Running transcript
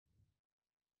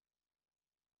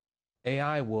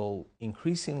AI will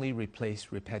increasingly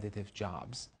replace repetitive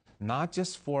jobs, not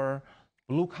just for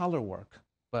blue collar work,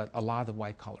 but a lot of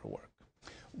white collar work.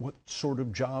 What sort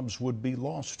of jobs would be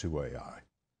lost to AI?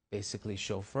 Basically,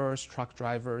 chauffeurs, truck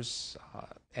drivers,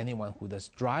 anyone who does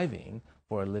driving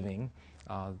for a living,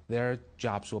 their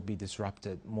jobs will be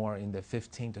disrupted more in the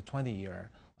 15 to 20-year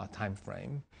time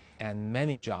frame. And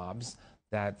many jobs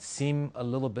that seem a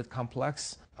little bit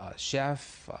complex,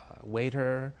 chef,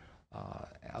 waiter,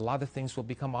 a lot of things will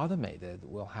become automated.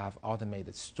 We'll have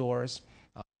automated stores.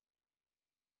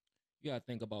 You gotta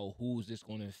think about who's this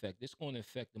going to affect. This going to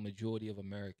affect the majority of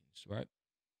Americans, right?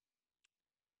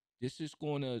 This is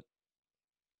going to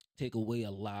take away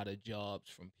a lot of jobs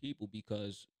from people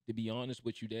because, to be honest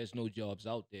with you, there's no jobs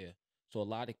out there. So a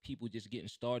lot of people just getting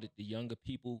started, the younger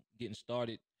people getting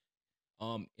started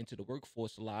into the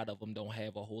workforce, a lot of them don't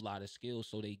have a whole lot of skills,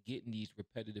 so they getting these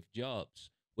repetitive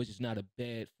jobs, which is not a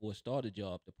bad for a starter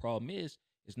job. The problem is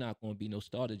it's not going to be no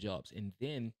starter jobs. And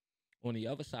then on the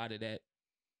other side of that,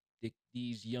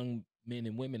 these young men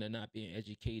and women are not being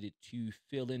educated to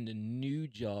fill in the new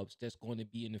jobs that's going to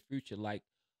be in the future, like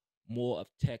more of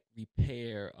tech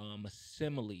repair,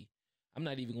 assembly. I'm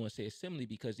not even going to say assembly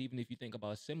because even if you think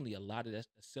about assembly, a lot of that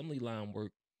assembly line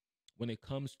work when it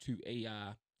comes to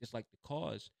AI, just like the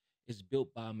cars, is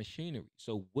built by machinery.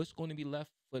 So what's going to be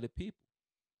left for the people?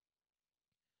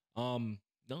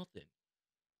 Nothing.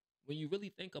 When you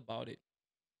really think about it,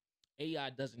 AI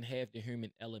doesn't have the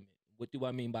human element. What do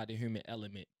I mean by the human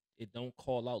element? It don't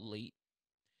call out late.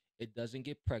 It doesn't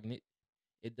get pregnant.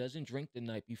 It doesn't drink the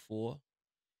night before.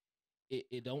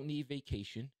 It don't need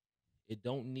vacation. It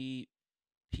don't need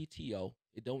PTO.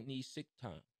 It don't need sick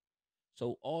time.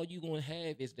 So all you're gonna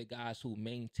have is the guys who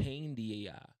maintain the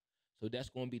AI. So that's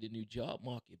gonna be the new job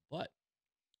market. But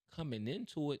coming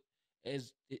into it,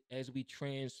 as we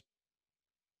transition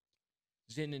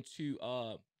into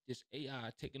this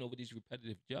AI taking over these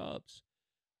repetitive jobs,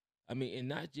 I mean, and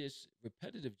not just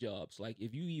repetitive jobs. Like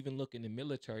if you even look in the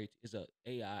military, is a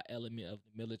AI element of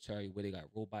the military where they got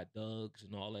robot dogs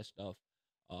and all that stuff.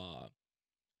 Uh,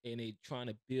 and they trying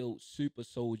to build super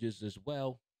soldiers as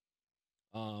well.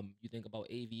 You think about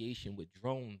aviation with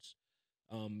drones.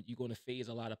 You're going to phase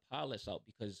a lot of pilots out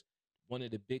because one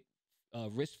of the big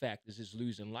risk factors is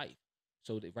losing life.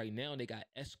 So that right now they got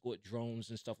escort drones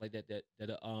and stuff like that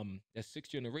that's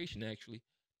sixth generation actually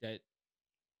that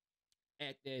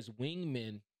act as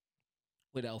wingmen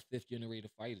without fifth generator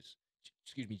fighters.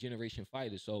 Excuse me, generation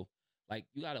fighters. So like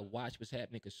you gotta watch what's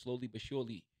happening because slowly but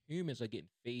surely humans are getting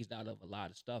phased out of a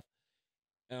lot of stuff.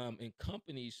 And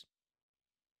companies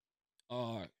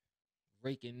are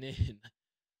raking in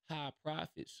high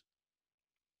profits,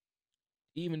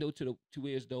 even though to the 2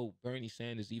 years though Bernie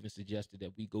Sanders even suggested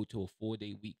that we go to a 4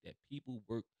 day week, that people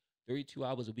work 32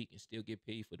 hours a week and still get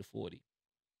paid for the 40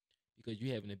 because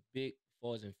you're having a big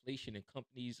falls inflation and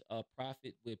companies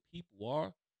profit where people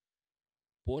are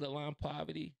borderline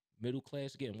poverty, middle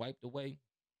class getting wiped away,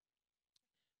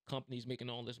 companies making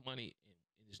all this money and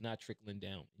it's not trickling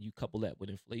down. And you couple that with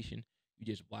inflation, you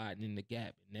just widening the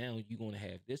gap. And now you're going to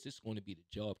have this. It's going to be the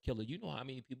job killer. You know how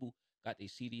many people got their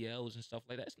CDLs and stuff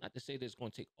like that? It's not to say that it's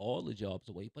going to take all the jobs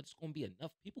away, but it's going to be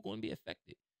enough people going to be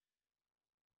affected.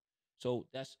 So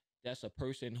that's a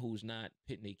person who's not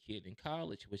putting a kid in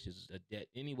college, which is a debt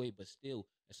anyway, but still,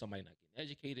 as somebody not getting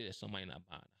educated, as somebody not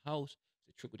buying a house,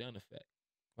 it's a trickle down effect,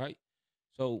 right?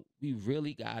 So we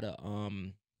really gotta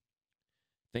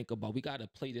think about, we gotta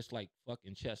play this like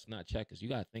fucking chess, not checkers. You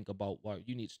gotta think about what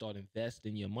you need to start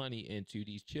investing your money into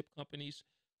these chip companies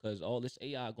because all this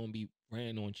AI gonna be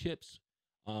ran on chips.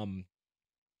 Um,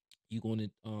 you're going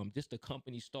to just the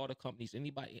companies, starter companies,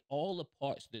 anybody, all the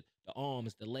parts, the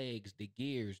arms, the legs, the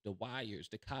gears, the wires,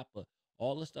 the copper,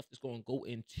 all the stuff that's going to go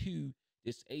into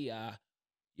this AI.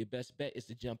 Your best bet is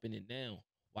to jump in it now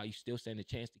while you still stand a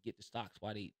chance to get the stocks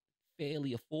while they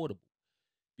fairly affordable.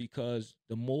 Because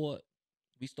the more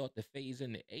we start to phase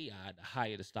in the AI, the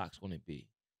higher the stock's going to be.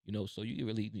 You know, so you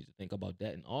really need to think about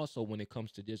that. And also, when it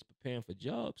comes to just preparing for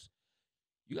jobs,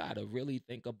 you got to really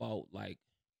think about like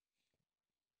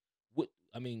what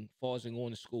I mean, far as in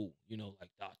going to school, you know, like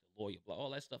doctor, lawyer, blah, all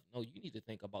that stuff. No, you need to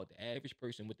think about the average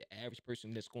person with the average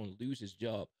person that's going to lose his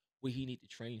job, what he need to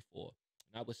train for.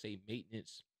 And I would say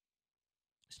maintenance,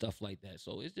 stuff like that.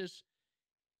 So it's just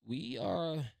we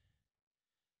are.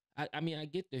 I mean, I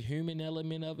get the human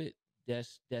element of it.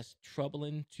 That's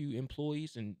troubling to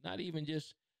employees, and not even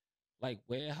just like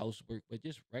warehouse work, but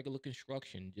just regular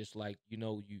construction. Just like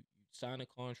you sign a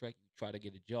contract, you try to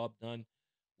get a job done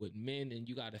with men, and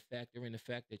you got to factor in the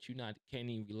fact that you not can't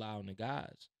even rely on the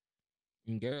guys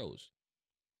and girls.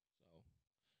 So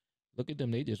look at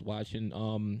them; they just watching.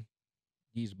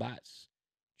 these bots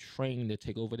trained to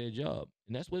take over their job.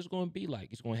 And that's what it's going to be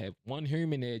like. It's going to have one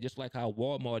human there, just like how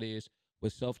Walmart is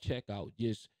with self checkout.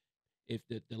 Just if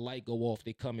the light go off,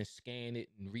 they come and scan it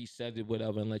and reset it,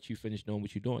 whatever, and let you finish doing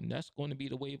what you're doing. And that's going to be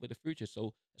the wave of the future.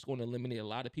 So it's going to eliminate a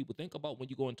lot of people. Think about when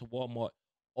you go into Walmart,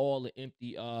 all the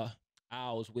empty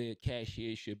aisles where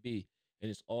cashiers should be,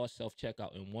 and it's all self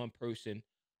checkout and one person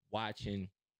watching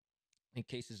in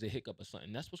case there's a hiccup or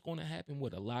something. That's what's going to happen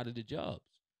with a lot of the jobs.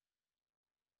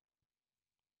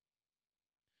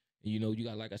 And, you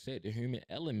got, like I said, the human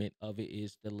element of it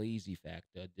is the lazy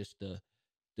factor, just the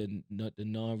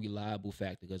non-reliable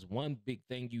factor. Because one big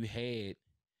thing you had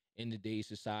in today's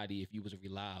society, if you was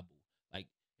reliable, like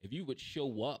if you would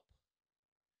show up,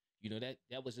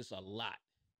 that was just a lot.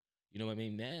 You know what I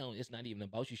mean? Now it's not even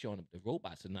about you showing up. The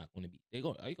robots are not going to be. They're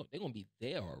going to be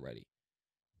there already.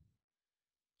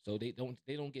 So they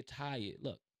don't get tired.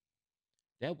 Look,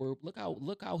 that word. Look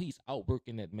how he's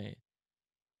outworking that man.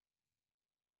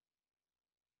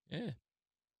 Yeah,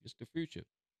 it's the future.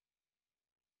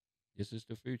 This is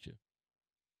the future.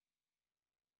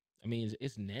 I mean,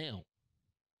 it's now.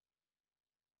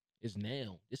 It's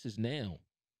now. This is now.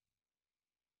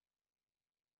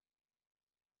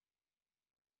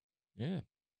 Yeah.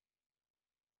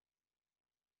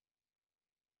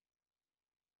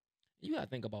 You gotta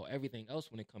think about everything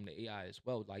else when it comes to AI as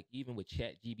well. Like even with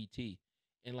Chat GBT,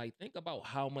 and like think about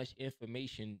how much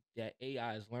information that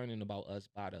AI is learning about us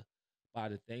by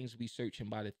the things we search and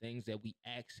by the things that we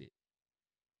ask it,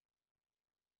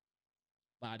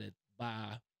 by the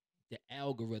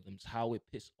algorithms, how it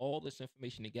puts all this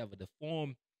information together to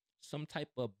form some type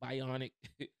of bionic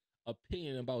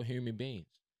opinion about human beings.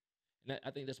 And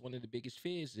I think that's one of the biggest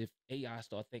fears if AI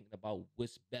start thinking about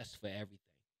what's best for everything.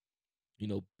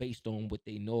 Based on what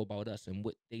they know about us, and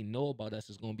what they know about us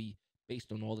is going to be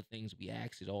based on all the things we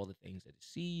ask it, all the things that it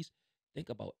sees. Think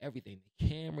about everything, the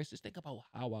cameras. Just think about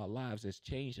how our lives has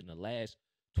changed in the last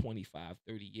 25,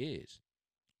 30 years.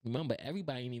 Remember,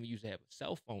 everybody didn't even used to have a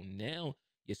cell phone. Now,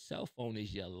 your cell phone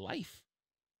is your life.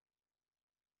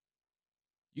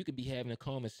 You could be having a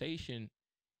conversation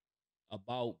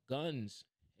about guns,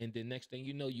 and the next thing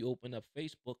you know, you open up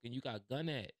Facebook and you got gun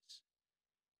ads.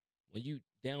 When you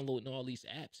downloading all these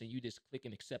apps and you just click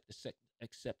and accept,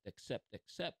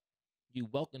 you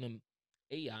welcome them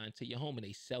AI into your home and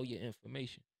they sell your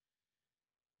information.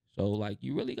 So like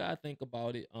you really gotta think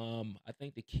about it. I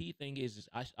think the key thing is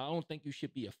I don't think you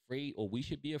should be afraid, or we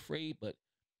should be afraid, but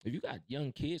if you got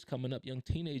young kids coming up, young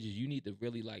teenagers, you need to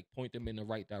really like point them in the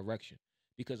right direction,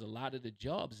 because a lot of the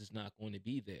jobs is not going to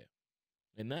be there.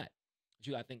 They're not. But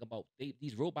you gotta think about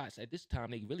these robots at this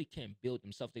time, they really can't build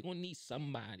themselves. They're gonna need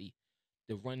somebody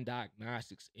to run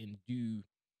diagnostics and do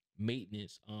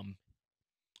maintenance,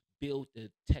 build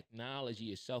the technology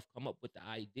itself, come up with the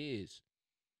ideas.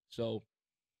 So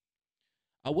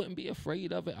I wouldn't be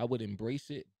afraid of it. I would embrace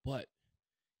it. But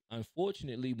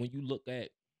unfortunately, when you look at,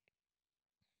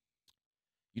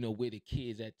 where the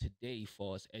kids at today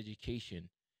for us education,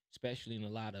 especially in a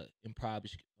lot of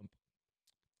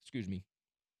excuse me,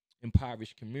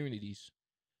 impoverished communities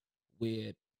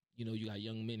where, you got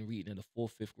young men reading at the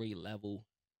fourth, fifth grade level,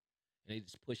 and they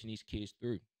just pushing these kids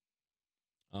through.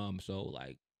 So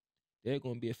like they're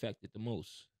going to be affected the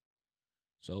most.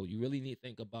 So you really need to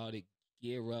think about it,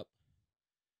 gear up,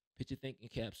 put your thinking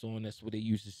caps on. That's what they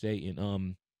used to say,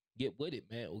 and get with it,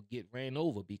 man, or get ran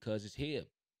over, because it's here.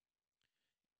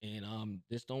 And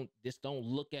just don't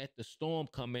look at the storm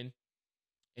coming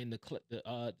and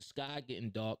the sky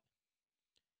getting dark,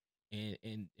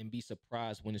 and be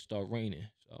surprised when it start raining.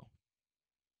 So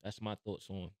that's my thoughts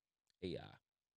on AI.